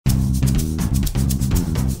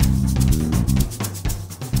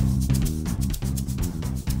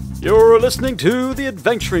You're listening to The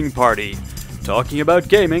Adventuring Party, talking about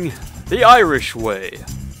gaming the Irish way.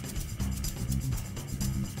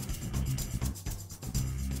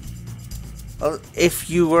 Well,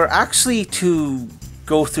 if you were actually to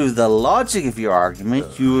go through the logic of your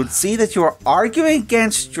argument, you would see that you're arguing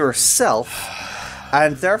against yourself,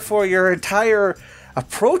 and therefore your entire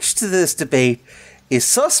approach to this debate is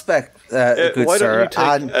suspect, good why sir.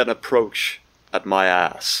 don't you take an approach at my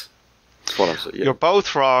ass? That's what I'm saying. Yeah. You're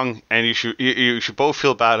both wrong, and you should both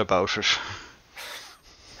feel bad about it.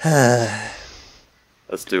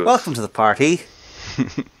 Let's do it. Welcome to the party.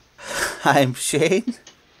 I'm Shane.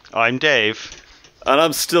 I'm Dave. And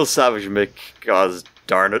I'm still SavageMick, god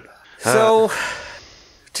darn it. So,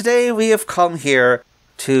 today we have come here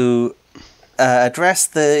to address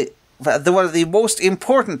the one of the most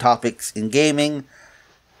important topics in gaming,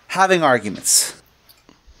 having arguments.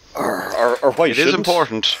 Or why It is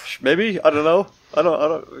important. Maybe? I don't know. I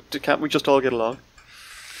don't. Can't we just all get along?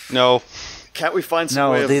 No. Can't we find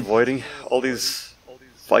some way of avoiding all these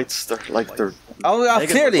fights? They're Clearly,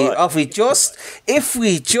 if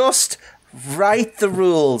we just write the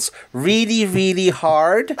rules really, really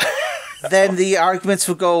hard, then the arguments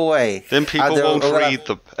will go away. Then people won't read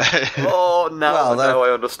them. Now I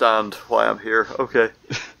understand why I'm here. Okay.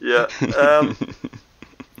 Yeah.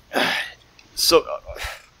 So,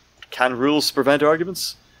 can rules prevent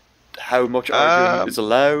arguments? How much arguing is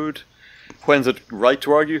allowed? When's it right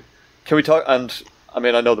to argue? Can we talk? And I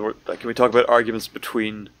mean, I know can we talk about arguments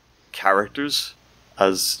between characters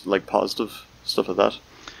as like positive stuff like that?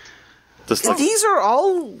 These are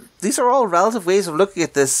all relative ways of looking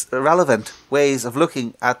at this. Relevant ways of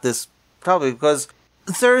looking at this topic, because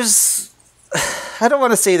there's. I don't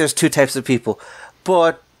want to say there's two types of people,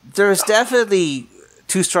 but there's definitely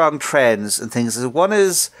two strong trends and things. One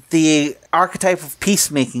is the archetype of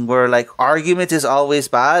peacemaking, where like argument is always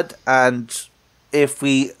bad, and if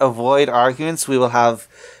we avoid arguments, we will have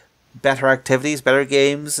better activities, better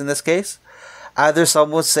games in this case. There's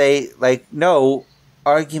some would say like, no,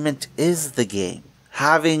 argument is the game.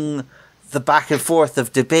 Having the back and forth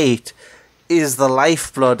of debate is the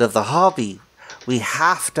lifeblood of the hobby. We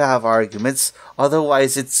have to have arguments,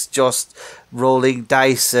 otherwise it's just rolling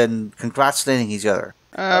dice and congratulating each other.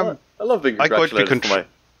 I love being congratulated for my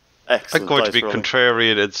excellent I'm going to be rolling.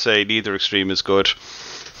 contrarian and say neither extreme is good.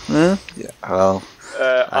 Yeah. Well,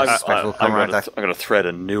 I'm going to thread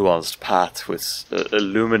a nuanced path with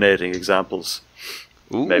illuminating examples.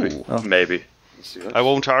 Ooh. Maybe. Let's see that. I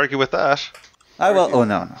won't argue with that. I will. Oh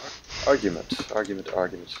no. Argument.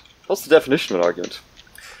 What's the definition of an argument?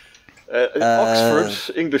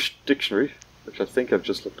 Oxford English Dictionary, which I think I've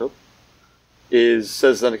just looked up,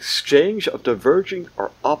 says an exchange of diverging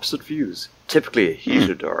or opposite views, typically a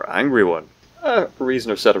heated or angry one. A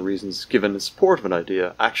reason or set of reasons given in support of an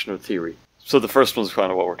idea, action, or theory. So the first one's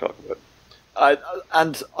kind of what we're talking about.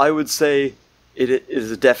 I would say it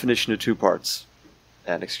is a definition of two parts.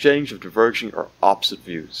 An exchange of diverging or opposite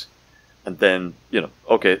views. And then,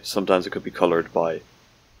 sometimes it could be coloured by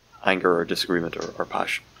anger or disagreement or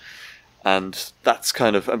passion. And that's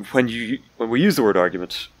kind of, when we use the word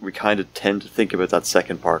argument, we kind of tend to think about that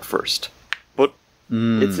second part first. But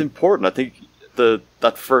it's important. I think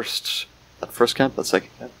that first camp, that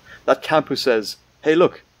second camp, that camp who says, hey,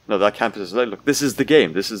 look, no, that camp says, hey, look, this is the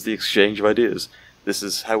game. This is the exchange of ideas. This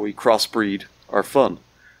is how we crossbreed our fun.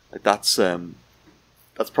 Like that's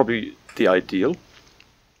probably the ideal.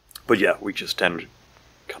 But yeah, we just tend to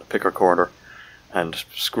kind of pick our corner and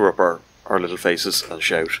screw up our little faces and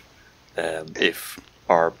shout if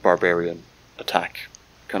our barbarian attack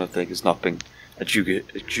kind of thing is not being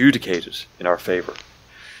adjudicated in our favour.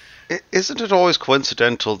 Isn't it always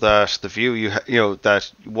coincidental that the view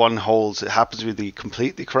that one holds, it happens to be the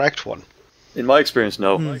completely correct one? In my experience,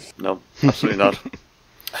 no. No, absolutely not.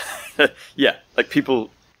 Yeah, like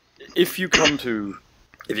people, if you come to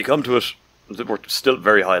it, we're still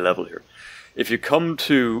very high level here. If you come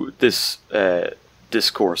to this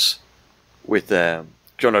discourse with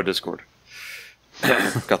join our Discord,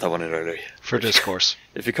 got that one in early For discourse.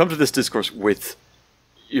 If you come to this discourse with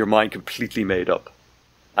your mind completely made up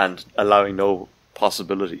and allowing no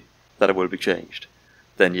possibility that it will be changed,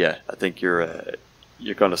 then yeah, I think you're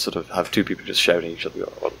going to sort of have two people just shouting at each other.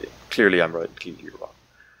 Well, clearly I'm right, clearly you're wrong.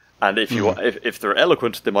 And if they're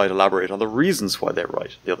eloquent, they might elaborate on the reasons why they're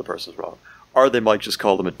right, the other person's wrong. Or they might just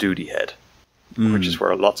call them a duty head, which is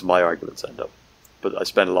where lots of my arguments end up. But I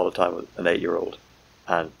spend a lot of time with an 8-year-old,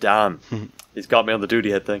 and damn, he's got me on the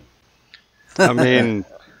duty head thing. I mean,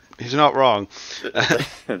 he's not wrong.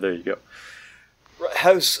 There you go.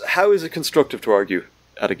 How is it constructive to argue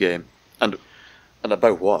at a game, and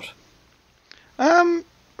about what?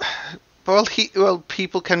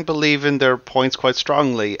 People can believe in their points quite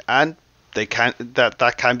strongly, and they can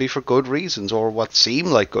that can be for good reasons or what seem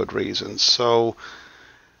like good reasons. So,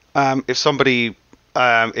 if somebody,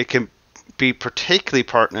 it can be particularly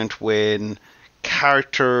pertinent when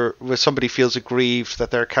somebody feels aggrieved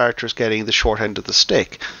that their character is getting the short end of the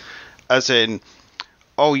stick, as in,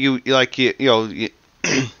 oh, you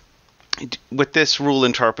with this rule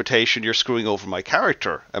interpretation, you're screwing over my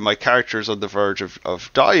character, and my character is on the verge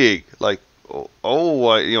of dying. Like,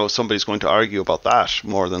 somebody's going to argue about that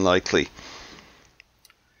more than likely.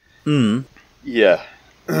 Yeah.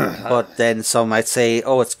 But then some might say,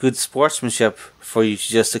 oh, it's good sportsmanship for you to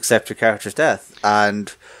just accept your character's death.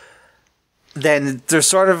 And then there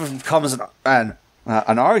sort of comes an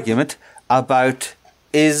argument about,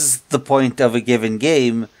 is the point of a given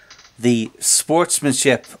game the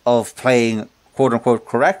sportsmanship of playing quote-unquote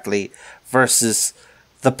correctly versus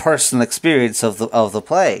the personal experience of the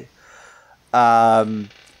play. And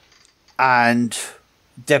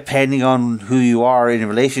depending on who you are in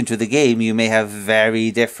relation to the game, you may have very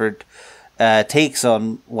different takes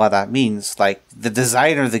on what that means. Like, the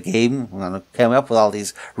designer of the game, coming up with all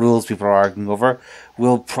these rules people are arguing over,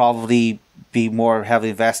 will probably be more heavily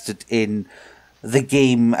invested in the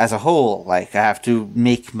game as a whole. Like, I have to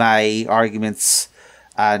make my arguments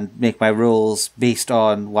and make my rules based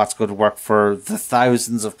on what's going to work for the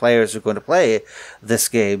thousands of players who are going to play this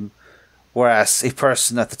game. Whereas a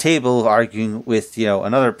person at the table arguing with,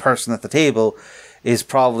 another person at the table is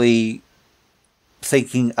probably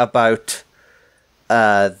thinking about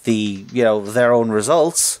their own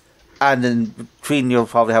results. And in between, you'll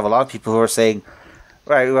probably have a lot of people who are saying,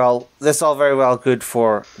 right, well, that's all very well good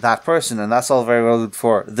for that person, and that's all very well good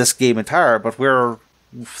for this game entire, but we're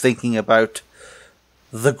thinking about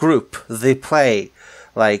the group, the play,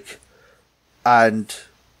 and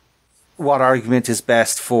what argument is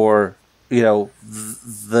best for,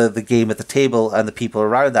 the game at the table and the people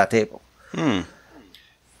around that table. And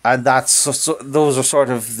those are sort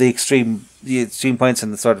of the extreme points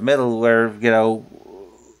in the sort of middle where,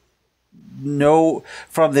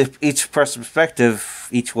 from each person's perspective,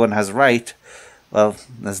 each one has a right. Well,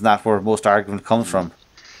 that's not where most argument comes from.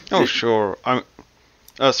 Oh, sure.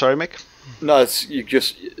 Sorry, Mick? No, it's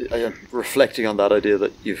reflecting on that idea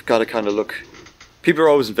that you've got to kind of look. People are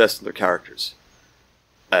always invested in their characters.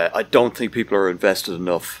 I don't think people are invested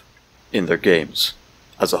enough in their games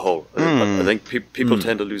as a whole. I think people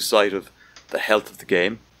tend to lose sight of the health of the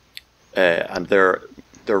game and their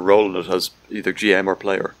role in it as either GM or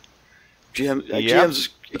player. GMs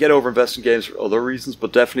get overinvested in games for other reasons,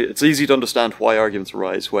 but definitely it's easy to understand why arguments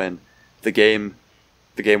arise when the game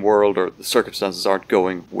world or the circumstances aren't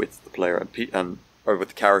going with the player or with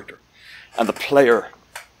the character. And the player,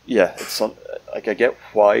 it's I get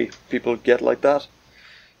why people get like that,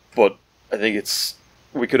 but I think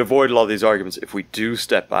we could avoid a lot of these arguments if we do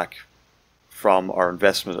step back from our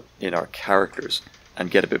investment in our characters and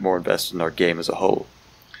get a bit more invested in our game as a whole.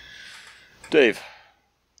 Dave.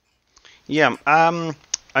 Yeah, I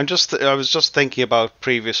was just thinking about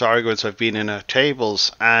previous arguments I've been in at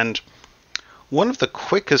tables, and one of the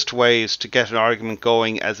quickest ways to get an argument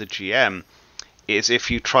going as a GM is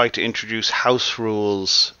if you try to introduce house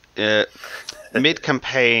rules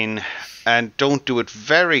mid-campaign and don't do it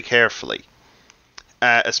very carefully,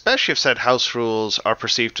 especially if said house rules are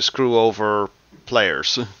perceived to screw over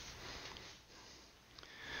players.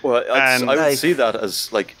 Well, I would see that as,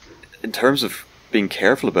 in terms of being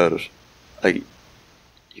careful about it,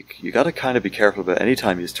 you got to kind of be careful about any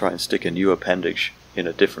time you try and stick a new appendage in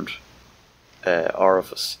a different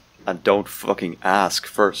orifice, and don't fucking ask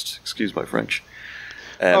first. Excuse my French.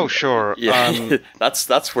 Oh, sure. Yeah,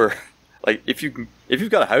 that's where, if you've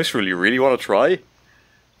got a house rule you really want to try,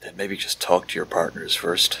 then maybe just talk to your partners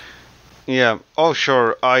first. Yeah. Oh,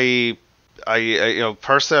 sure. I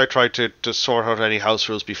personally, I try to sort out any house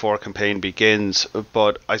rules before a campaign begins,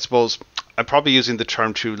 but I suppose I'm probably using the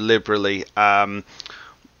term too liberally.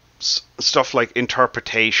 Stuff like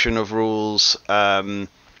interpretation of rules,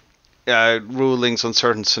 rulings on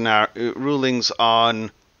certain rulings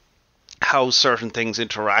on how certain things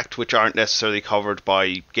interact, which aren't necessarily covered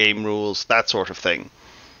by game rules, that sort of thing.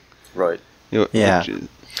 Right.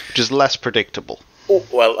 Which is less predictable. Oh,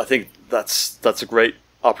 well, I think that's a great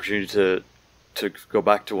opportunity to go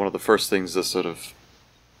back to one of the first things that sort of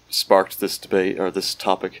sparked this debate or this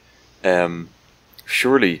topic.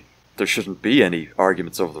 Surely there shouldn't be any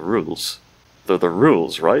arguments over the rules. They're the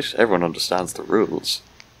rules, right? Everyone understands the rules.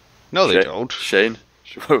 No, they don't. Shane,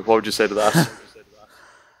 what would you say to that?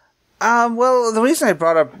 Well, the reason I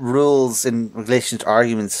brought up rules in relation to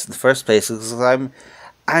arguments in the first place is because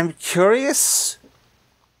I'm curious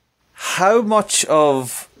how much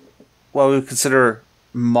of what we would consider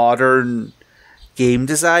modern game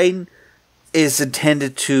design is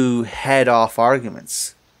intended to head off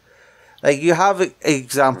arguments. Like, you have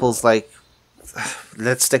examples like,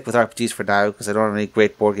 let's stick with RPGs for now because I don't have any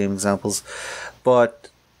great board game examples, but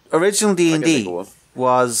original D&D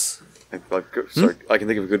was... Sorry, I can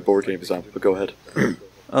think of a good board game example, but go ahead.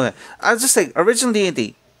 Okay, I was just saying, original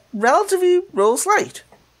D&D, relatively rules light.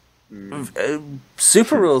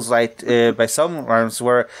 Super rules light by some terms,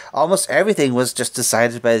 where almost everything was just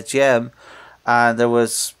decided by the GM, and there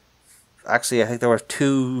was actually, I think there were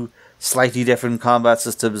 2 slightly different combat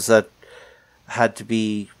systems that had to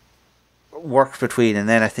be worked between, and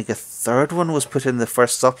then I think a third one was put in the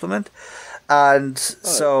first supplement. And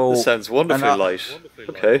so this sounds wonderfully light.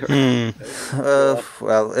 Okay.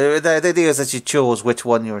 Well, the idea is that you chose which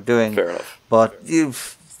one you were doing. Fair enough. But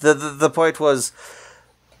the point was,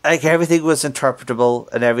 like, everything was interpretable,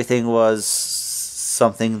 and everything was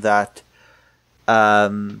something that,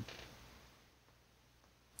 you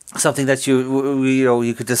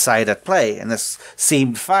could decide at play, and this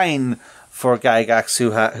seemed fine for Gygax,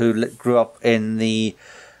 who grew up in the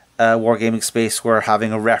wargaming space, where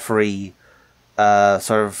having a referee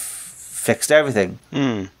sort of fixed everything.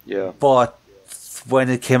 Yeah. But when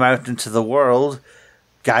it came out into the world,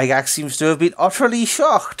 Gygax seems to have been utterly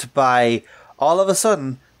shocked by, all of a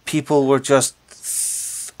sudden, people were just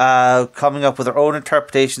coming up with their own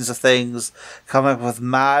interpretations of things, coming up with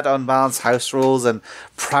mad, unbalanced house rules, and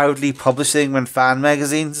proudly publishing them in fan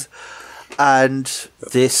magazines. And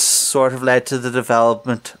this sort of led to the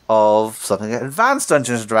development of something like Advanced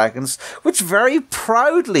Dungeons & Dragons, which very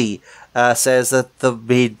proudly says that the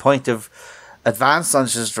main point of Advanced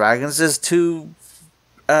Dungeons & Dragons is to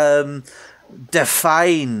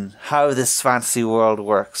define how this fantasy world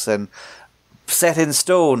works and set in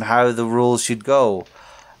stone how the rules should go.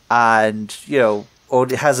 And,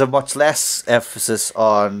 it has a much less emphasis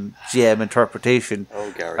on GM interpretation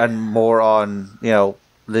and more on,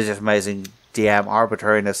 legitimizing DM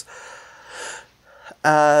arbitrariness.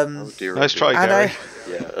 Nice try, Gary.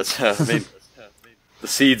 That's. The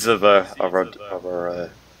seeds of our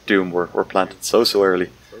doom were planted so early.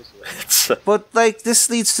 But this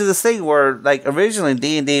leads to the thing where, originally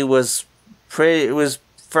D&D was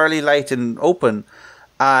fairly light and open,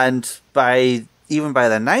 and even by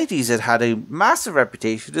the 90s, it had a massive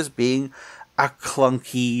reputation as being a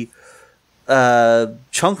clunky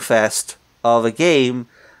chunk fest of a game.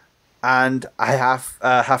 And I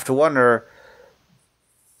have to wonder,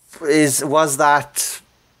 was one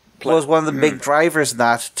of the big drivers in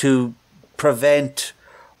that to prevent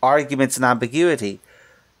arguments and ambiguity?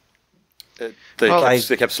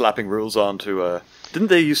 They kept slapping rules on to. Didn't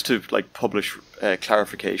they used to publish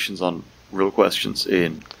clarifications on rule questions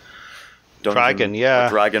in Dragon? Yeah,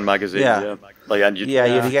 Dragon magazine. Yeah, and you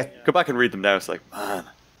get go back and read them now. It's like, man,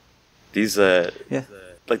 these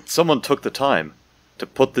someone took the time to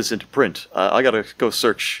put this into print. I gotta go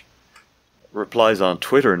search replies on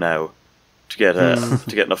Twitter now to get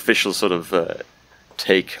an official sort of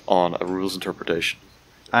take on a rules interpretation.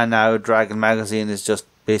 And now Dragon magazine is just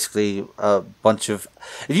basically a bunch of...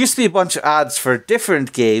 It used to be a bunch of ads for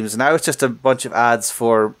different games. Now it's just a bunch of ads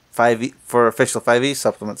for official 5e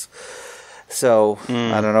supplements. So,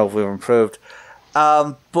 I don't know if we've improved.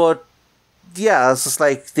 But, yeah, it's just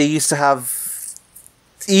like they used to have...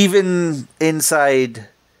 Even inside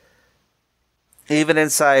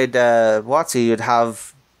WotC, you'd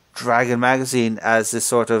have Dragon magazine as this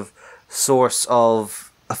sort of source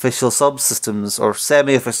of official subsystems or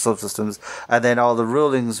semi-official subsystems, and then all the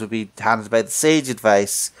rulings would be handled by the Sage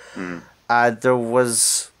Advice. And there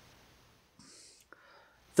was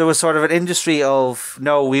sort of an industry of,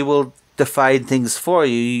 no, we will define things for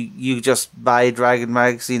you. You just buy Dragon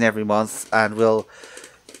magazine every month, and we'll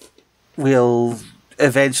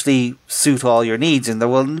eventually suit all your needs, and there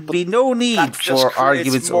will be no need for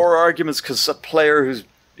arguments. More arguments because some players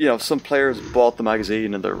bought the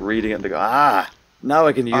magazine and they're reading it and they go, now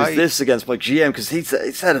I can use this against my GM because he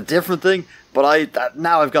said a different thing, but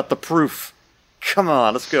now I've got the proof. Come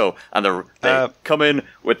on, let's go. And they come in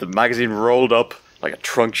with the magazine rolled up like a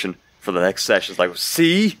truncheon for the next session. It's like,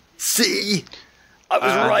 see, I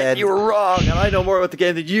was right, you were wrong, and I know more about the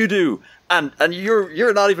game than you do. And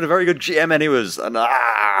you're not even a very good GM anyways. And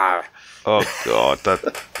oh god,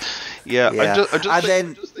 that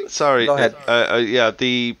sorry. Go ahead.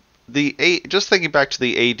 Just thinking back to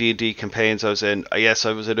the AD&D campaigns I was in. Yes,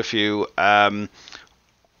 I was in a few.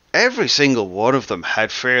 Every single one of them had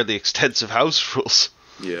fairly extensive house rules.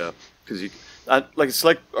 Yeah, because it's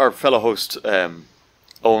like our fellow host Owen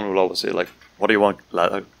will always say, like, what do you want,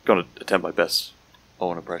 lad? I'm going to attempt my best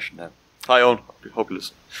Owen impression now. Hi, Owen. Hope you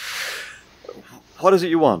listen. What is it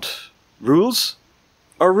you want? Rules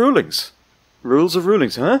or rulings? Rules of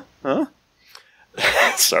rulings, huh? Huh?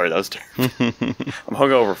 Sorry, that was terrible. I'm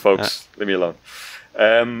hungover, folks. Leave me alone.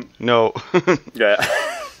 No. Yeah.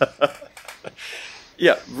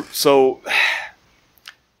 Yeah, so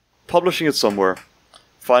publishing it somewhere,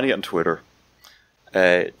 finding it on Twitter,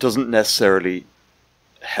 doesn't necessarily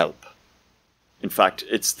help. In fact,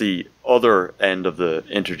 it's the other end of the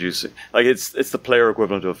introducing. Like, it's the player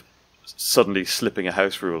equivalent of suddenly slipping a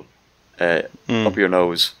house rule up your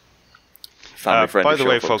nose. Family friendly. By the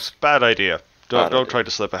way, folks, bad idea. Don't try to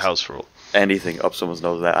slip a house rule. Anything up someone's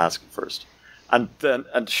nose without asking first. And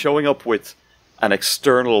showing up with an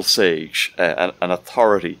external sage, an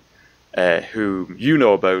authority, who you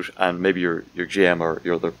know about, and maybe your GM or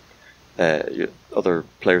your other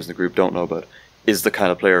players in the group don't know about, is the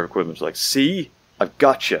kind of player equivalent. Like, see, I've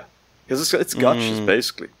got you, because it's gotchas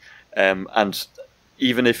basically. And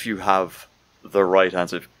even if you have the right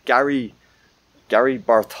answer, Gary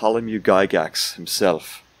Bartholomew Gygax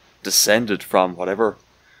himself descended from whatever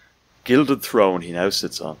gilded throne he now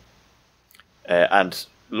sits on, and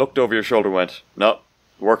looked over your shoulder and went, no,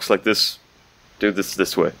 works like this, do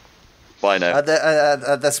this way. Bye now.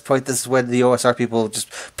 At this point, this is when the OSR people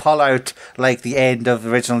just pull out like the end of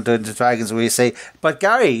the original Dungeons and Dragons, where you say, but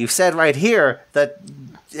Gary, you've said right here that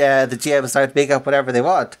the GM is allowed to make up whatever they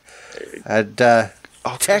want. And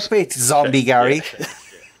checkmate, zombie Gary.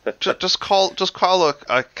 Just call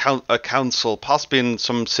a council, possibly in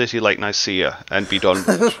some city like Nicaea, and be done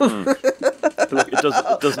with it. Look, it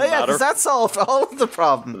doesn't matter. Because that solved all of the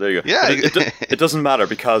problem. There you go. Yeah. It doesn't matter,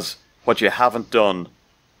 because what you haven't done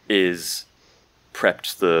is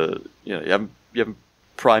prepped you haven't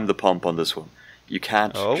primed the pump on this one. You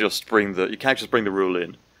can't just bring the rule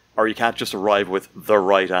in, or you can't just arrive with the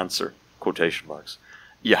right answer, quotation marks.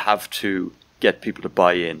 You have to get people to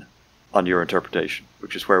buy in on your interpretation,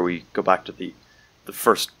 which is where we go back to the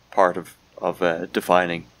first part of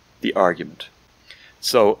defining the argument.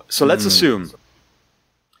 So let's assume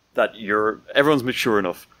that everyone's mature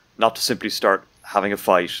enough not to simply start having a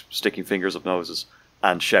fight, sticking fingers up noses,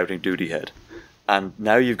 and shouting duty head. And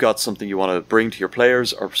now you've got something you want to bring to your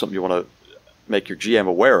players, or something you want to make your GM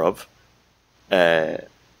aware of, and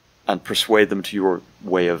persuade them to your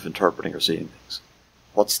way of interpreting or seeing things.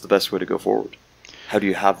 What's the best way to go forward? How do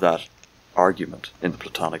you have that argument in the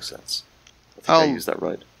platonic sense? I think I used that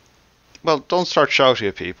right. Well, don't start shouting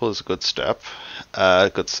at people is a good step.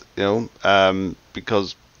 Because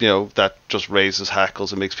that just raises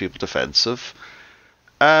hackles and makes people defensive.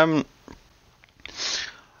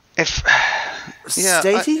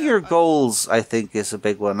 Stating your goals, I think, is a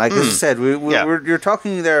big one. Like as I said, you're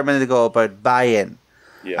talking there a minute ago about buy-in,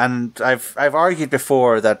 and I've argued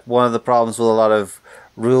before that one of the problems with a lot of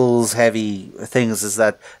rules-heavy things is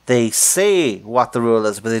that they say what the rule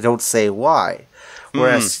is, but they don't say why.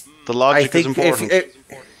 Whereas the logic is important.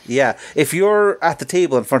 If you're at the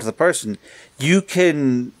table in front of the person, you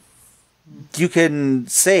can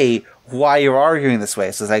say why you're arguing this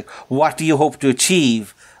way. So it's like, what do you hope to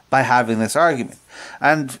achieve by having this argument?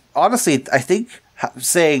 And honestly, I think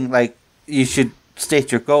saying like you should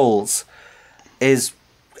state your goals is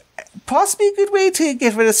possibly a good way to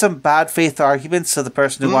get rid of some bad faith arguments. So the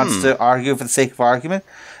person who wants to argue for the sake of argument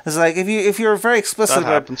is like, if you're very explicit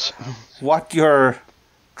about what you're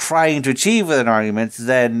trying to achieve with an argument,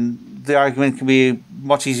 then the argument can be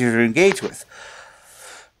much easier to engage with.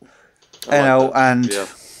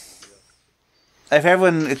 If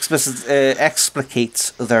everyone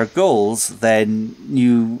explicates their goals, then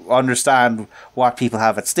you understand what people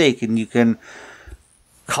have at stake, and you can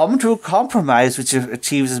come to a compromise which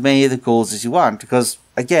achieves as many of the goals as you want. Because,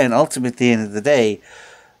 again, ultimately, at the end of the day,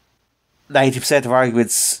 90% of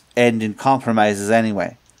arguments end in compromises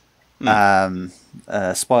anyway.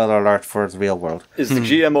 Spoiler alert for the real world. Is the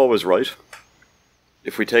GM always right?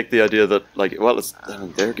 If we take the idea that, it's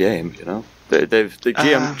their game, GM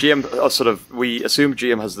we assume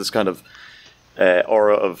GM has this kind of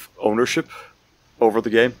aura of ownership over the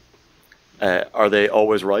game. Are they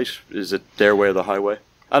always right? Is it their way or the highway?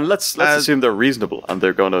 And let's assume they're reasonable and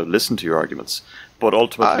they're going to listen to your arguments, but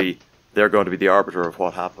ultimately they're going to be the arbiter of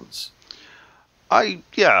what happens. I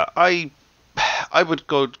would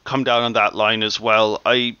come down on that line as well.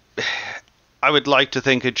 I would like to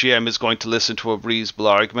think a GM is going to listen to a reasonable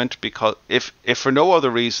argument, because if for no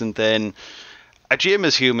other reason, then a GM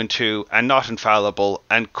is human too, and not infallible,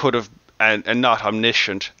 and could have and not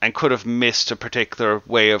omniscient, and could have missed a particular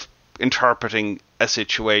way of interpreting a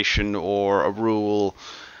situation or a rule.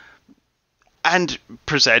 and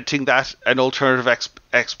presenting that an alternative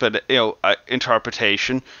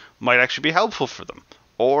interpretation might actually be helpful for them,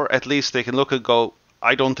 or at least they can look and go,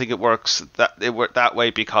 I don't think it works that way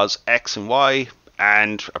because X and Y,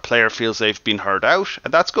 and a player feels they've been heard out,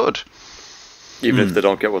 and that's good. Even if they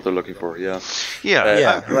don't get what they're looking for, yeah.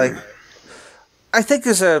 Like, I think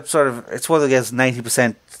there's a sort of, it's one of the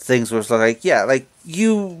 90% things where it's like,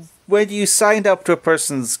 when you signed up to a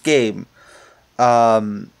person's game,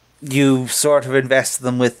 you sort of invested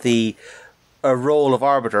them with a role of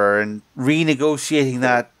arbiter, and renegotiating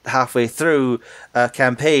that halfway through a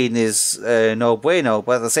campaign is no bueno.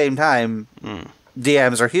 But at the same time,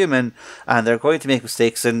 DMs are human and they're going to make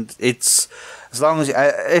mistakes, and it's as long as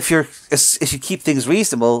if you keep things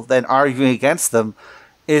reasonable, then arguing against them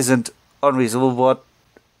isn't unreasonable. But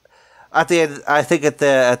at the end, I think at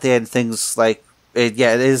the end, things like it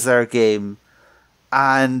is their game,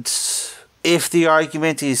 and if the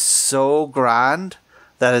argument is so grand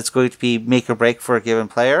that it's going to be make or break for a given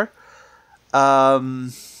player,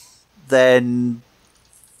 then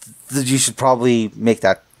you should probably make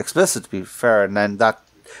that explicit, to be fair. And then that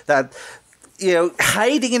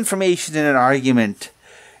hiding information in an argument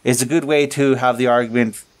is a good way to have the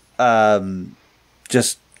argument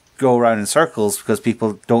just go around in circles, because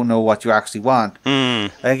people don't know what you actually want.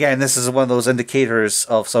 Again, this is one of those indicators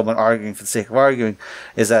of someone arguing for the sake of arguing,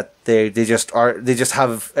 is that they just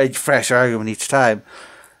have a fresh argument each time.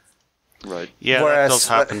 Right. Yeah, whereas, that does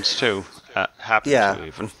happens too. Too,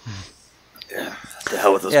 even. Yeah. The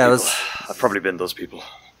hell with those people. I've probably been those people.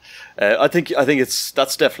 I think that's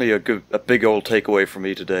definitely a big old takeaway for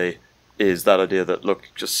me today, is that idea that,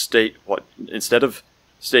 look, just state what, instead of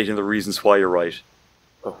stating the reasons why you're right,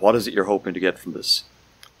 what is it you're hoping to get from this?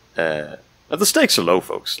 And the stakes are low,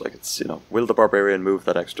 folks. Like, it's, will the barbarian move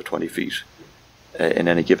that extra 20 feet in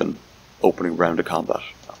any given opening round of combat?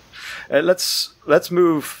 Let's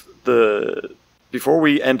move before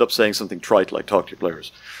we end up saying something trite like talk to your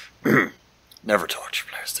players. Never talk to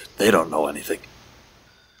your players. They don't know anything.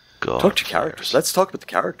 Talk to characters. Let's talk about the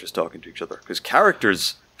characters talking to each other, because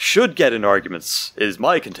characters should get in arguments, is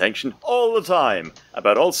my contention, all the time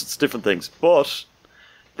about all sorts of different things, but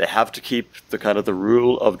they have to keep the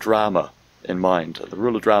rule of drama in mind. The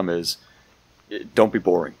rule of drama is, don't be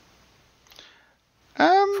boring.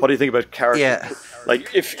 What do you think about characters? Yeah.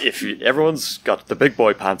 Like, if everyone's got the big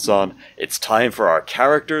boy pants on, it's time for our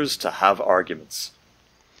characters to have arguments.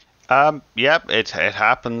 It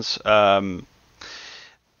happens.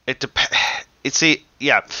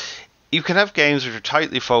 You can have games which are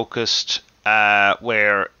tightly focused,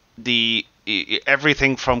 where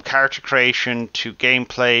everything from character creation to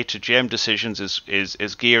gameplay to GM decisions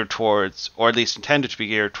is geared towards, or at least intended to be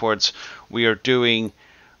geared towards, we are doing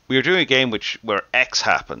a game where X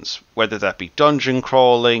happens, whether that be dungeon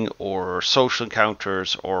crawling or social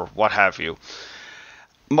encounters or what have you.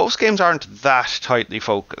 Most games aren't that tightly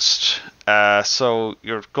focused, so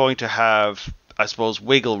you're going to have, I suppose,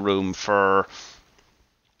 wiggle room for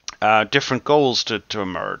different goals to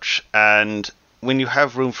emerge. And when you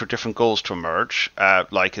have room for different goals to emerge,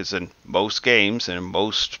 like as in most games and in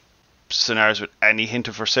most scenarios with any hint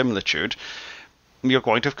of verisimilitude, you're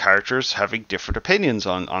going to have characters having different opinions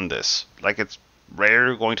on this. Like, it's rare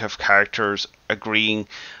you're going to have characters agreeing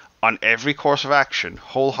on every course of action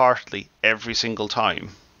wholeheartedly every single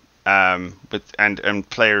time, and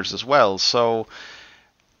players as well. So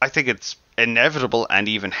I think it's inevitable and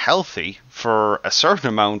even healthy for a certain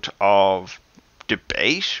amount of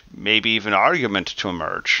debate, maybe even argument, to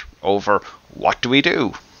emerge over what do we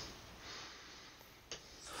do.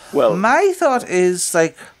 Well, my thought is,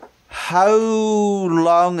 like, how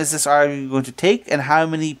long is this argument going to take, and how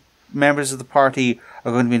many members of the party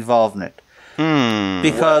are going to be involved in it?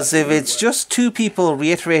 Because if it's just two people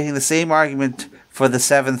reiterating the same argument for the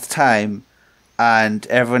 7th time, and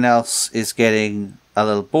everyone else is getting a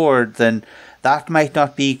little bored, then that might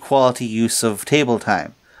not be quality use of table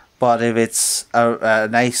time. But if it's a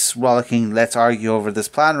nice rollicking, let's argue over this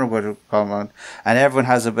plan we're going to come on, and everyone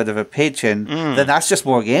has a bit of a pitch in, then that's just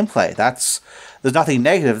more gameplay. There's nothing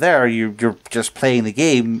negative there. You're just playing the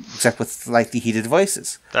game, except with slightly heated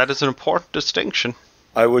voices. That is an important distinction.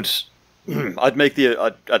 I'd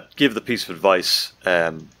give the piece of advice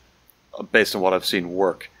based on what I've seen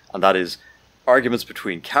work, and that is, arguments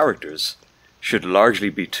between characters should largely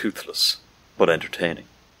be toothless but entertaining.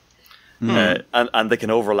 And they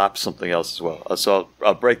can overlap something else as well. So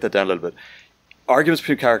I'll break that down a little bit. Arguments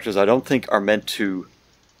between characters, I don't think are meant to,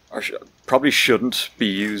 probably shouldn't be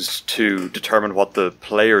used to determine what the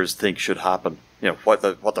players think should happen. What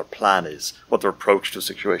their plan is, what their approach to a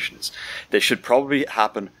situation is. They should probably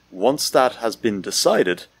happen once that has been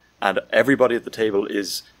decided. and everybody at the table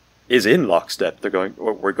is in lockstep. They're going,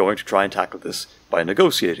 we're going to try and tackle this by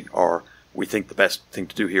negotiating, or we think the best thing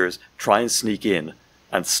to do here is try and sneak in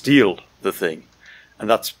and steal the thing. And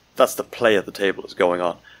that's the play at the table is going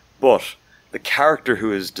on. But the character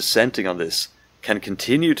who is dissenting on this can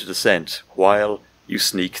continue to dissent while you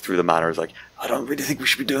sneak through the manor. It's like, I don't really think we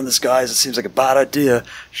should be doing this, guys. It seems like a bad idea.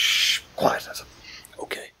 Shh, quiet.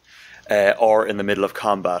 Okay. Or in the middle of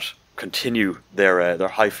combat, continue their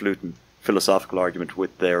highfalutin philosophical argument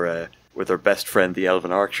with their best friend, the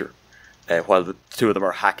Elven Archer, while the two of them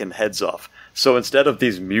are hacking heads off. So instead of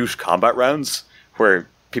these mute combat rounds where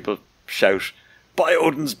people shout, "By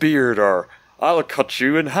Odin's beard," or "I'll cut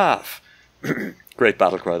you in half," great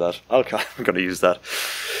battle cry that. I'm going to use that.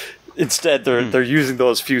 Instead, they're using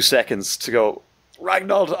those few seconds to go,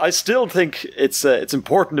 Ragnald, I still think it's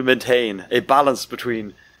important to maintain a balance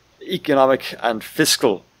between economic and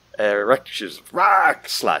fiscal rectitudes.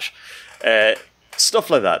 Stuff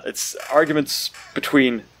like that. It's arguments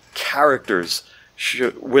between characters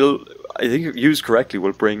will, I think, used correctly,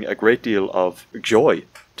 will bring a great deal of joy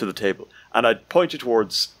to the table. And I'd point you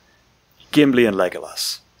towards Gimli and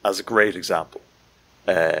Legolas as a great example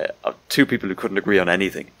of two people who couldn't agree on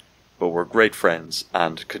anything, but were great friends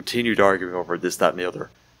and continued arguing over this, that, and the other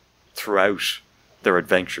throughout their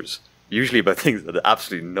adventures, usually about things that had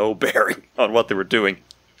absolutely no bearing on what they were doing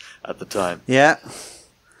at the time. Yeah,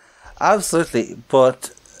 absolutely.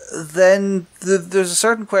 But then there's a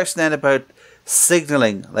certain question then about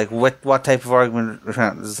signaling, like what type of argument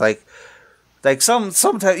is like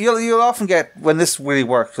sometimes you'll often get, when this really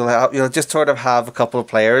works, you'll just sort of have a couple of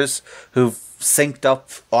players who've synced up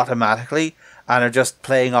automatically and are just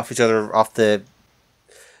playing off each other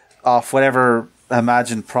off whatever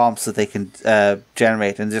imagined prompts that they can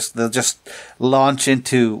generate, and they'll just launch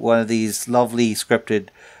into one of these lovely scripted,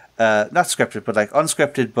 not scripted, but like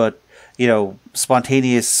unscripted, but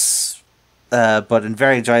spontaneous, but in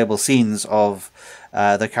very enjoyable scenes of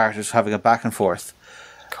the characters having a back and forth.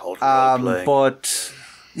 But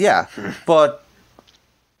yeah, but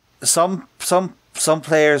some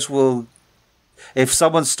players will, if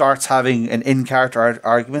someone starts having an in-character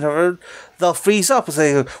argument over it, they'll freeze up and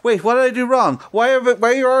say, "Wait, what did I do wrong? Why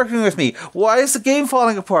are you arguing with me? Why is the game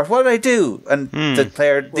falling apart? What did I do?" And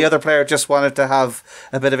the other player just wanted to have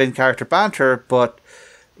a bit of in-character banter, but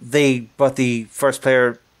the first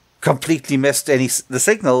player completely missed the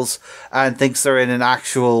signals and thinks they're in an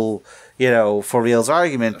actual, for reals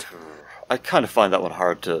argument. I kind of find that one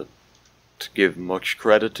hard to give much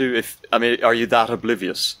credit to. Are you that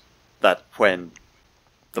oblivious that when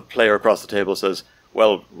the player across the table says,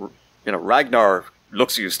 "Well, Ragnar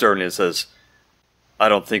looks at you sternly and says, 'I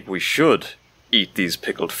don't think we should eat these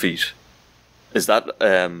pickled feet,'" is that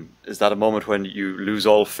a moment when you lose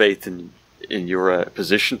all faith in your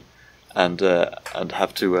position and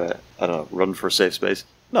have to run for a safe space?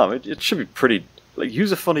 No, it should be pretty.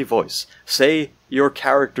 Use a funny voice. Say your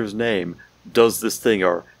character's name does this thing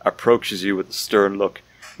or approaches you with a stern look.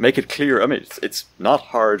 Make it clear. It's not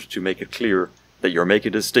hard to make it clear that you're making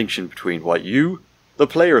a distinction between what you, the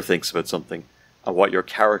player, thinks about something and what your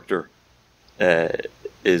character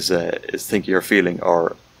is thinking or feeling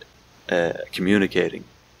or communicating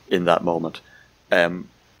in that moment. I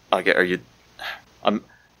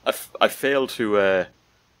fail to.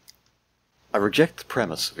 I reject the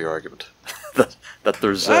premise of your argument that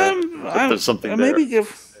there's something there. Maybe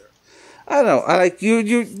I don't know. I like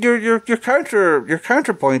your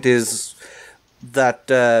counterpoint is that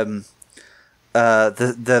the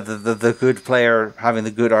good player having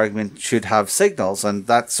the good argument should have signals, and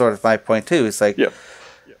that's sort of my point too. It's like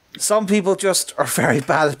some people just are very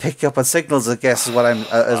bad at picking up on signals, I guess is what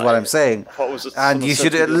I'm saying. What was it? And you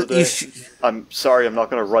should. I'm sorry, I'm not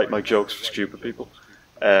going to write my jokes for stupid people.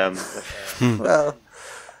 Well,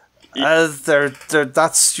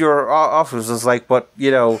 that's your offers. Is like, but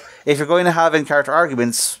if you're going to have in-character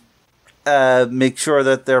arguments, make sure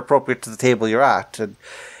that they're appropriate to the table you're at. And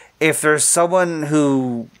if there's someone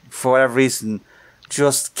who, for whatever reason,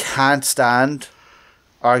 just can't stand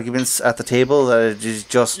arguments at the table, that it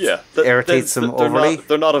just irritates them overly,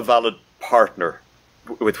 they're not a valid partner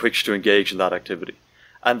with which to engage in that activity.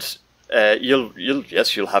 And you'll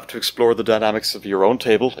have to explore the dynamics of your own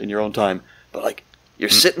table in your own time, but you're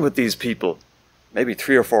sitting with these people maybe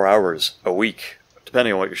 3 or 4 hours a week,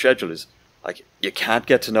 depending on what your schedule is. You can't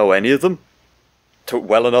get to know any of them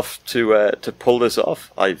well enough to pull this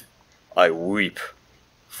off. I weep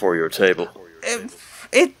for your table.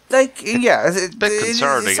 Bit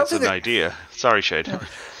concerning as an idea. Sorry, Shade.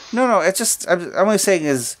 No. It's just I'm only saying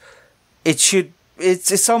is it should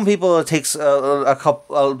it's some people it takes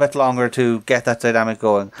a bit longer to get that dynamic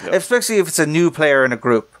going, especially if it's a new player in a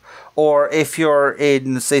group, or if you're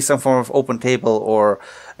in, say, some form of open table or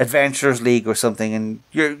adventurers league or something, and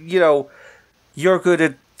you're good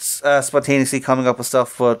at spontaneously coming up with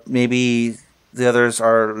stuff, but maybe the others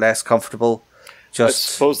are less comfortable. I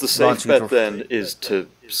suppose the safe bet then is to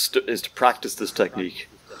practice this technique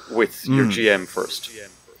with your GM first.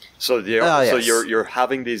 So you're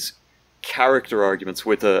having these character arguments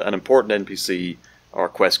with an important NPC or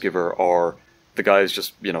quest giver, or the guy who's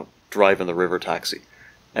just driving the river taxi,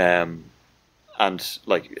 and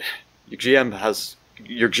like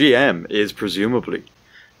your GM is presumably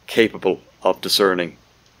capable of discerning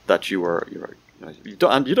that you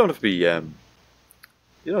don't have to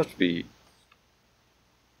be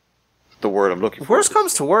the word I'm looking for. Worst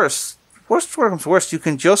comes to worst, you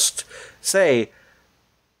can just say,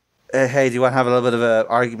 hey, do you want to have a little bit of an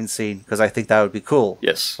argument scene? Because I think that would be cool.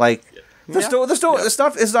 Yes. Like,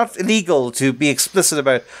 it's not illegal to be explicit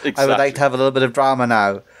about, I would like to have a little bit of drama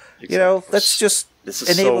now. Exactly. Let's just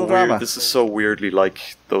enable drama. This is so weirdly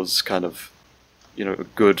like those kind of,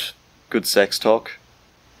 good sex talk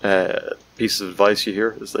pieces of advice you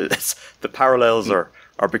hear. The parallels are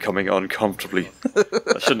becoming uncomfortably.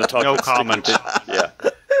 I shouldn't have talked. No about comment. Yeah.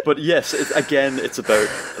 But yes, it's about,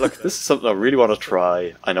 look, this is something I really want to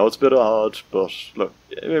try. I know it's a bit odd, but look,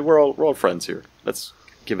 we're all friends here. Let's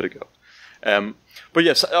give it a go. But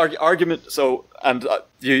yes, argument. So, and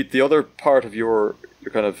the other part of your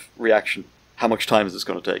kind of reaction, how much time is this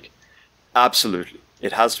going to take? Absolutely,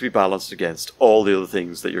 it has to be balanced against all the other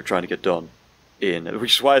things that you're trying to get done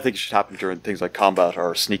which is why I think it should happen during things like combat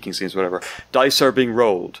or sneaking scenes, whatever. Dice are being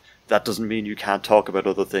rolled. That doesn't mean you can't talk about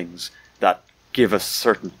other things that give a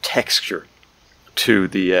certain texture to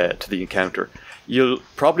the encounter. You'll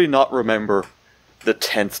probably not remember the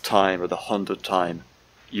 10th time or the 100th time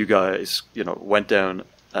you guys, went down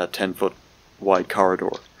a 10-foot wide corridor,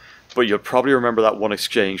 but you'll probably remember that one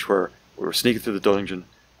exchange where we were sneaking through the dungeon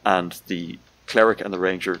and the cleric and the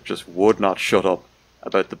ranger just would not shut up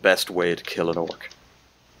about the best way to kill an orc.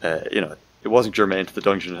 It wasn't germane to the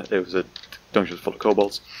dungeon. It was a dungeon full of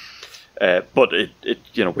kobolds. But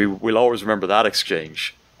we'll always remember that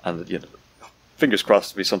exchange, and fingers crossed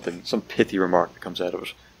to be some pithy remark that comes out of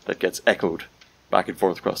it that gets echoed back and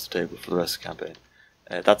forth across the table for the rest of the campaign.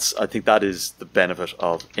 I think that is the benefit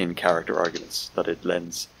of in-character arguments, that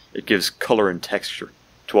it gives colour and texture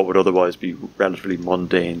to what would otherwise be relatively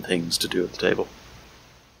mundane things to do at the table.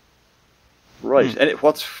 Right, and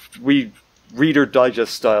we Reader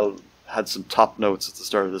Digest style had some top notes at the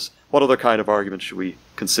start of this. What other kind of argument should we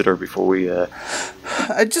consider before we...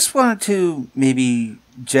 I just wanted to maybe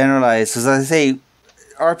generalize, because as I say,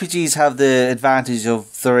 RPGs have the advantage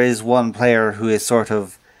of there is one player who is sort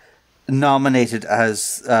of nominated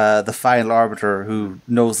as the final arbiter, who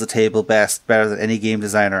knows the table better than any game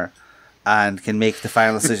designer and can make the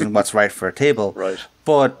final decision what's right for a table. Right.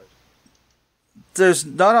 But there's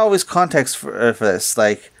not always context for this.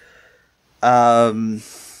 Like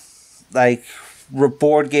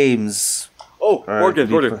board games. Oh, board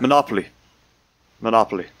games. Monopoly.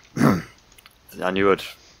 I knew it.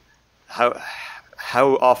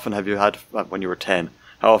 How often have you had, when you were 10,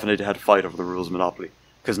 how often had you had to fight over the rules of Monopoly?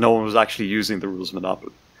 Because no one was actually using the rules of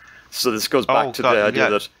Monopoly. So this goes back to the idea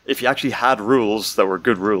that if you actually had rules that were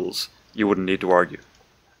good rules, you wouldn't need to argue.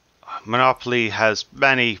 Monopoly has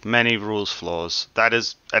many, many rules flaws. That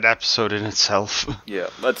is an episode in itself. Yeah,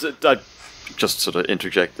 I just sort of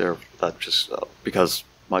interject there. That just because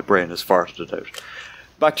my brain has farted it out.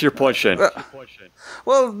 Back to your point, Shane.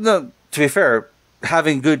 Well, no. To be fair,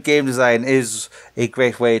 having good game design is a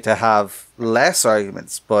great way to have less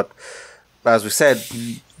arguments. But as we said,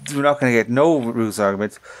 we're not going to get no rules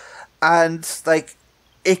arguments, and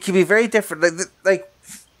it can be very different. Like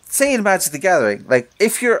say in Magic the Gathering,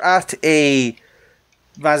 if you're at a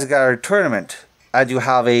Magic the Gathering tournament and you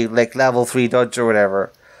have a level 3 judge or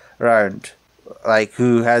whatever around,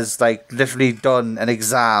 who has literally done an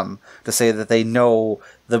exam to say that they know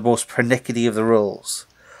the most pernickety of the rules,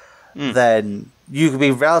 then you can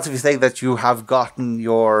be relatively saying that you have gotten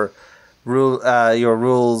your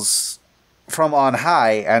rules from on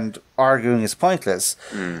high and arguing is pointless.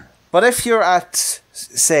 But if you're at,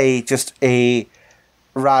 say, just a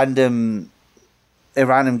random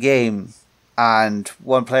game and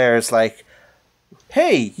one player is like,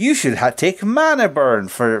 hey, you should take mana burn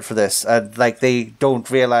for this, and they don't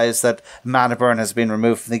realize that mana burn has been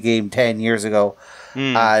removed from the game 10 years ago,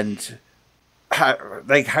 and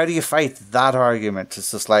how do you fight that argument?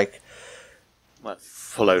 It's just Well,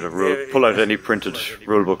 pull out any printed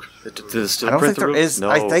rule book. Does it still I don't print think there rules? is. No.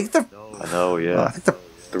 I think the I know, yeah. I think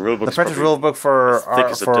the rule book. the printed rule book for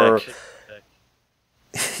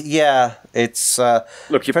yeah, it's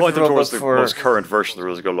look. You point them towards the for, most current version of the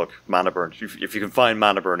rules and go, look, mana burn. If you can find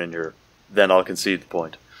mana burn in here, then I'll concede the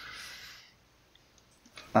point.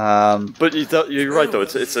 But you're right though.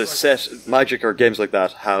 It's a set. Magic or games like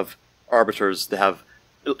that have arbiters. They have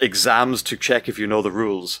exams to check if you know the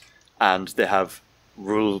rules, and they have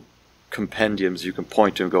rule compendiums you can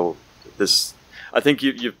point to and go, this. I think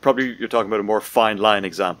you're talking about a more fine line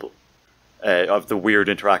example of the weird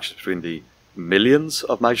interactions between the millions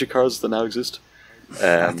of Magic cards that now exist.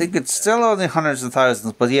 I think it's still only hundreds of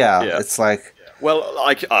thousands, but yeah. It's like. Well,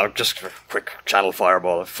 I'll just a quick channel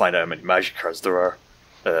fireball and find out how many Magic cards there are.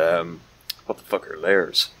 What the fuck are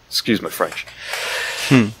layers? Excuse my French.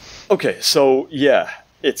 Okay, so yeah,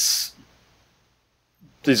 these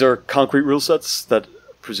are concrete rule sets that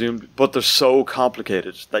but they're so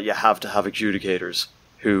complicated that you have to have adjudicators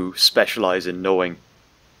who specialize in knowing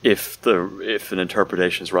if an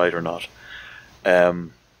interpretation is right or not.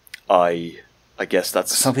 I guess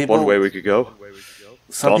that's one way we could go.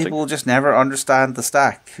 Some people will just never understand the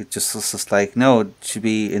stack. It's just like, no, it should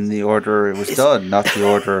be in the order it was done, not the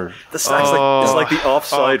order. The stack's it's like the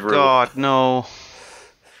offside rule. Oh God, no!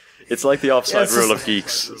 It's like the offside rule of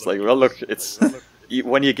geeks. It's like, well, look, it's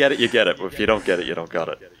when you get it, you get it. But if you don't get it, you don't got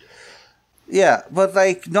it. Yeah, but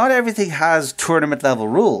like, not everything has tournament level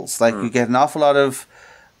rules. Like, you get an awful lot of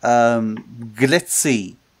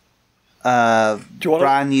glitzy,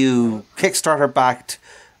 brand new Kickstarter backed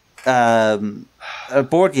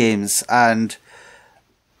board games, and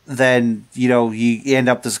then you end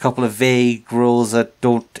up there's a couple of vague rules that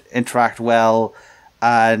don't interact well,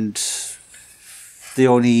 and the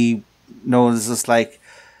only known as just like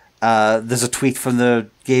there's a tweet from the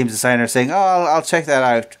game designer saying, "Oh, I'll check that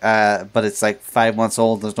out," but it's like 5 months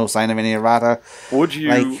old. There's no sign of any errata. Would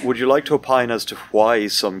you like to opine as to why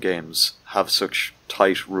some games have such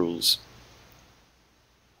tight rules?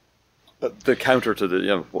 The counter to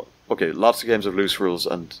the okay, lots of games have loose rules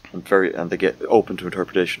and they get open to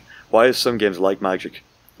interpretation. Why is some games like Magic,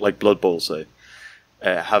 like Blood Bowl, say,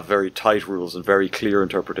 have very tight rules and very clear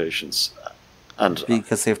interpretations? And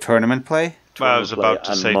because they have tournament play. Well, I was about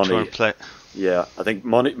to say tournament play. Yeah, I think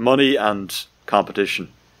money and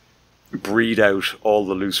competition breed out all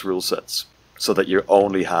the loose rule sets, so that you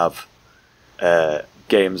only have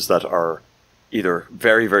games that are either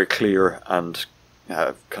very, very clear and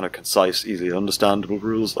kind of concise, easily understandable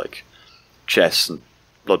rules like chess and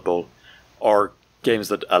Blood Bowl, or games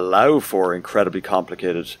that allow for incredibly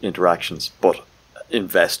complicated interactions but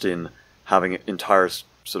invest in having entire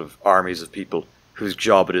sort of armies of people whose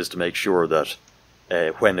job it is to make sure that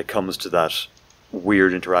when it comes to that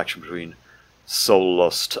weird interaction between Soul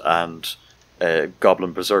Lust and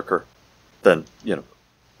Goblin Berserker, then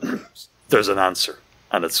there's an answer,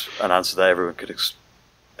 and it's an answer that everyone could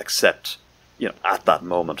accept at that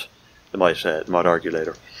moment. They might argue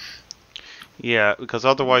later. Yeah, because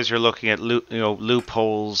otherwise you're looking at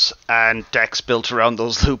loopholes and decks built around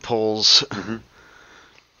those loopholes. Mm-hmm.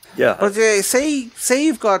 Yeah, but say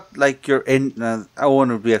you've got like your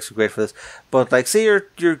Owen would be actually great for this. But like, say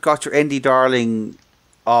you got your indie darling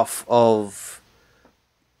off of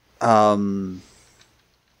Kickstarter,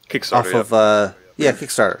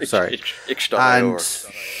 Kickstarter. Sorry,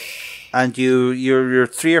 and you're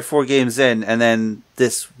 3 or 4 games in, and then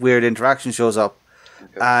this weird interaction shows up,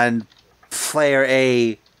 and player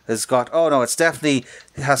A has got, oh no, it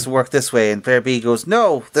has to work this way, and player B goes,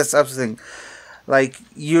 no, that's absolutely. Like,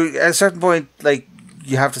 you at a certain point, like,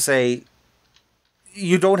 you have to say,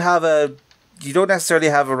 you don't necessarily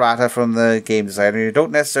have a errata from the game designer. You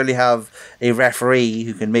don't necessarily have a referee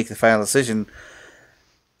who can make the final decision.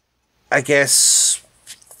 I guess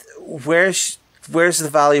where's the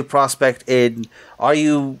value prospect in? Are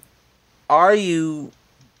you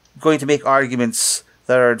going to make arguments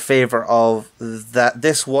that are in favor of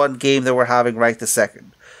this one game that we're having right this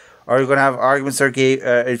second? Are you going to have arguments that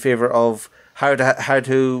are in favor of how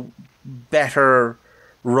to better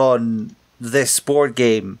run this board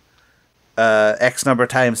game X number of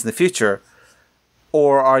times in the future?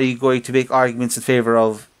 Or are you going to make arguments in favor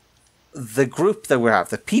of the group that we have,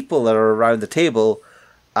 the people that are around the table,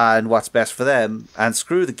 and what's best for them, and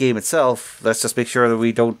screw the game itself? Let's just make sure that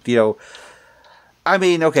we don't, I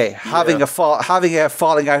mean, okay, having a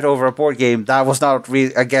falling out over a board game, that was not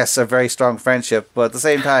really, I guess, a very strong friendship, but at the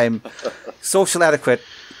same time, social etiquette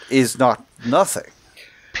is not nothing.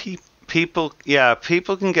 People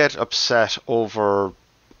can get upset over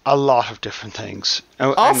a lot of different things.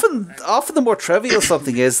 Often the more trivial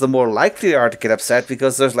something is, the more likely they are to get upset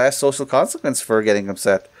because there's less social consequence for getting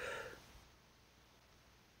upset.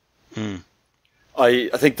 I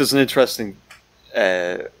think there's an interesting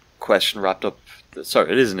question wrapped up.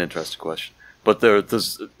 Sorry, it is an interesting question, but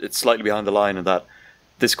it's slightly behind the line in that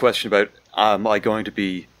this question about am I going to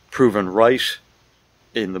be proven right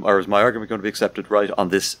or is my argument going to be accepted right on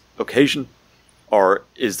this occasion? Or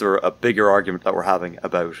is there a bigger argument that we're having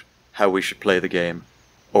about how we should play the game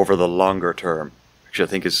over the longer term, which I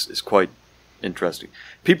think is quite interesting.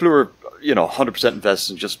 People who are, 100%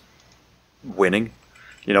 invested in just winning,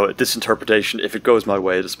 this interpretation, if it goes my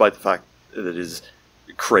way, despite the fact that it is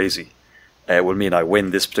crazy, will mean I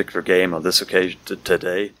win this particular game on this occasion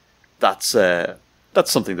today. That's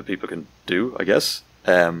something that people can do, I guess.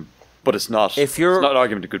 But it's not. It's not an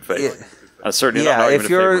argument of good faith, and it's certainly not an argument in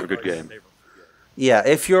favor of a good game. Yeah,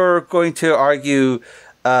 if you're going to argue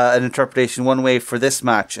an interpretation one way for this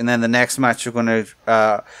match, and then the next match you're going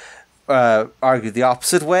to argue the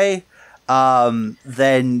opposite way,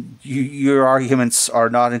 then your arguments are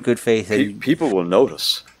not in good faith. People will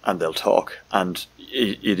notice, and they'll talk, and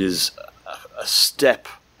it is a step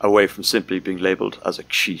away from simply being labelled as a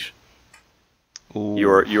cheat. Ooh.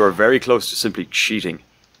 You are very close to simply cheating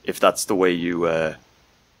if that's the way you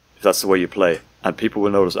play, and people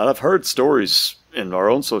will notice. And I've heard stories in our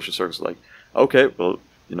own social circles like, okay, well,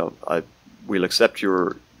 we'll accept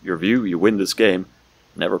your view. You win this game,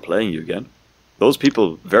 never playing you again. Those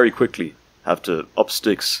people very quickly have to up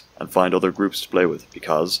sticks and find other groups to play with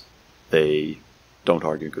because they don't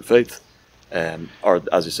argue in good faith, or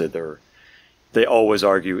as you said, they always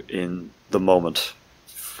argue in the moment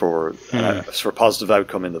for positive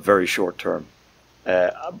outcome in the very short term.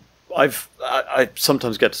 I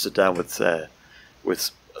sometimes get to sit down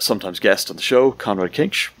with sometimes guest on the show, Conrad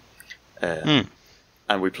Kinch, and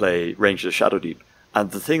we play Rangers of Shadow Deep. And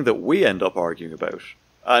the thing that we end up arguing about,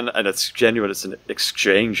 and it's genuine, it's an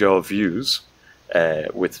exchange of views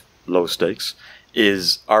with low stakes,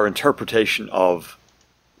 is our interpretation of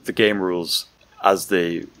the game rules as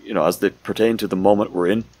they pertain to the moment we're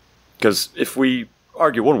in. Because if we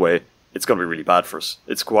argue one way, it's going to be really bad for us.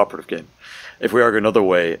 It's a cooperative game. If we argue another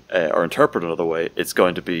way or interpret another way, it's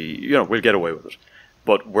going to be, we'll get away with it.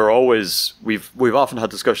 But we've often had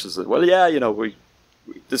discussions that, well,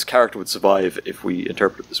 this character would survive if we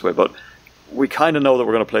interpret it this way, but we kind of know that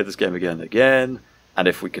we're going to play this game again and again, and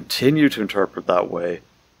if we continue to interpret that way,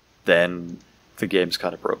 then the game's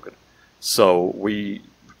kind of broken. So we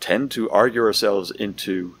tend to argue ourselves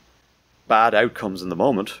into bad outcomes in the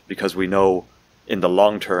moment because we know in the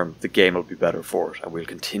long term the game will be better for it and we'll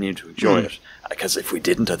continue to enjoy it. Because if we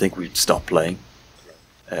didn't, I think we'd stop playing.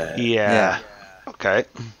 Okay.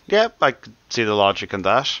 Yeah, I can see the logic in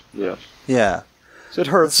that. Yeah. So it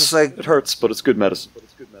hurts. It hurts, but it's good medicine.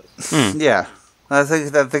 Yeah. I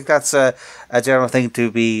think that's a general thing to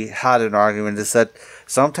be had in an argument, is that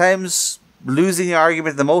sometimes losing the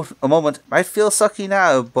argument at a moment might feel sucky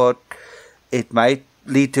now, but it might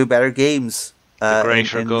lead to better games. The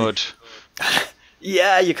greater good.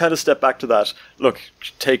 Yeah, you kind of step back to that. Look,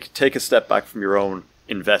 take a step back from your own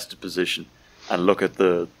invested position and look at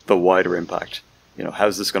the wider impact.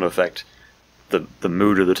 How's this going to affect the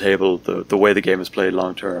mood of the table, the way the game is played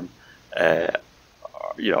long term,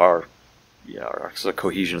 our sort of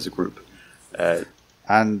cohesion as a group,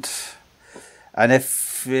 and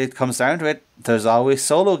if it comes down to it, there's always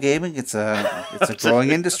solo gaming. It's a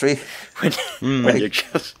growing industry.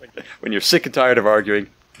 When you're sick and tired of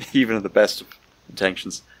arguing, even in the best of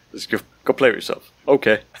intentions, just go play with yourself.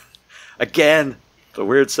 Okay, again, the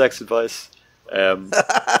weird sex advice.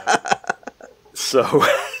 So.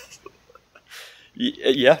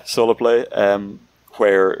 Yeah, solo play,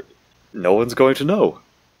 where no one's going to know.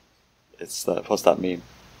 It's what's that mean?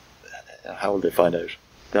 How will they find out?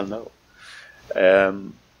 They'll know.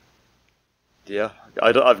 Yeah,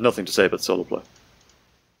 I have nothing to say about solo play.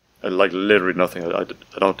 Literally nothing. I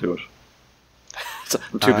don't do it.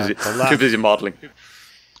 I'm too busy. Too busy modelling.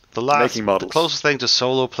 The closest thing to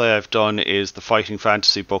solo play I've done is the Fighting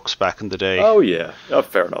Fantasy books back in the day. Oh yeah,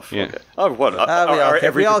 fair enough. Yeah. Okay.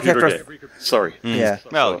 Every computer game. Sorry. Yeah.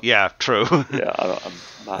 Well, yeah, true. Yeah, I'm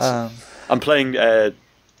massive. I'm playing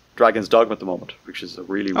Dragon's Dogma at the moment, which is a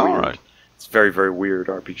really weird. Right. It's a very, very weird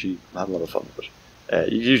RPG. I'm having a lot of fun with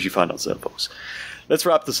it. You usually find on sale, folks. Let's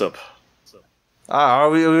wrap this up. Are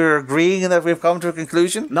we agreeing that we've come to a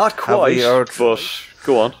conclusion? Not quite, but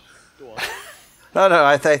go on. No,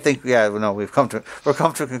 I think we've come to a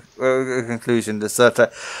conclusion.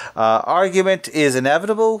 That argument is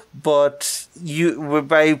inevitable, but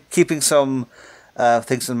by keeping some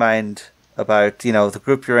things in mind about, the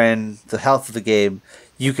group you're in, the health of the game,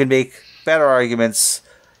 you can make better arguments,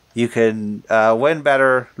 you can win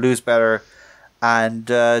better, lose better, and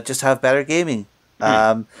just have better gaming.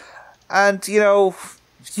 And,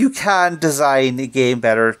 you can design a game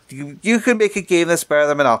better. You can make a game that's better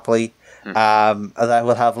than Monopoly, that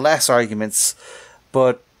will have less arguments,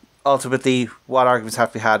 but ultimately what arguments have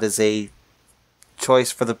to be had is a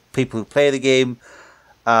choice for the people who play the game,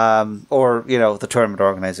 or, the tournament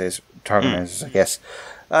organizers, I guess.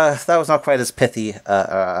 That was not quite as pithy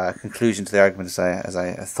a conclusion to the argument as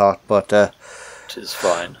I thought, but... It is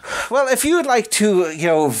fine. Well, if you would like to,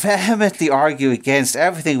 vehemently argue against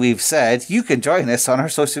everything we've said, you can join us on our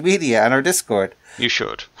social media and our Discord. You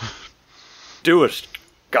should. Do it.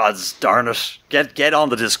 Gods darn it. Get on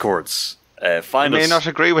the Discords. Find us. I may not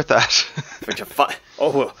agree with that.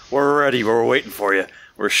 We're ready. We're waiting for you.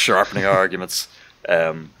 We're sharpening our arguments.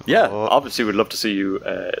 Obviously we'd love to see you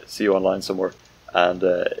online somewhere. And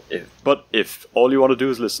if all you want to do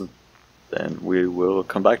is listen, then we will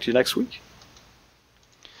come back to you next week.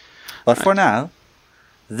 But for now,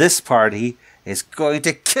 this party is going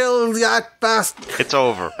to kill that bastard. It's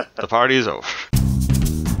over. The party is over.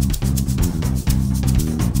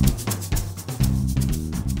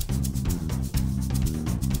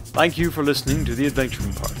 Thank you for listening to The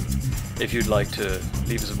Adventuring Party. If you'd like to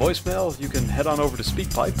leave us a voicemail, you can head on over to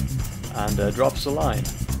SpeakPipe and drop us a line.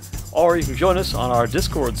 Or you can join us on our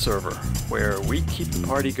Discord server, where we keep the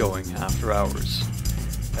party going after hours.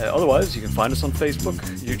 Otherwise, you can find us on Facebook,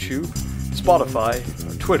 YouTube, Spotify,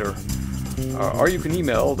 or Twitter, or you can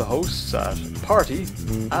email the hosts at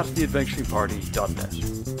party@theadventuringparty.net.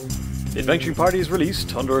 The Adventuring Party is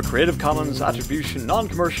released under a Creative Commons Attribution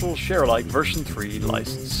Non-Commercial Share-alike version 3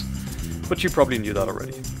 license, but you probably knew that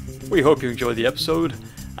already. We hope you enjoyed the episode,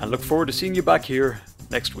 and look forward to seeing you back here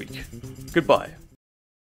next week. Goodbye.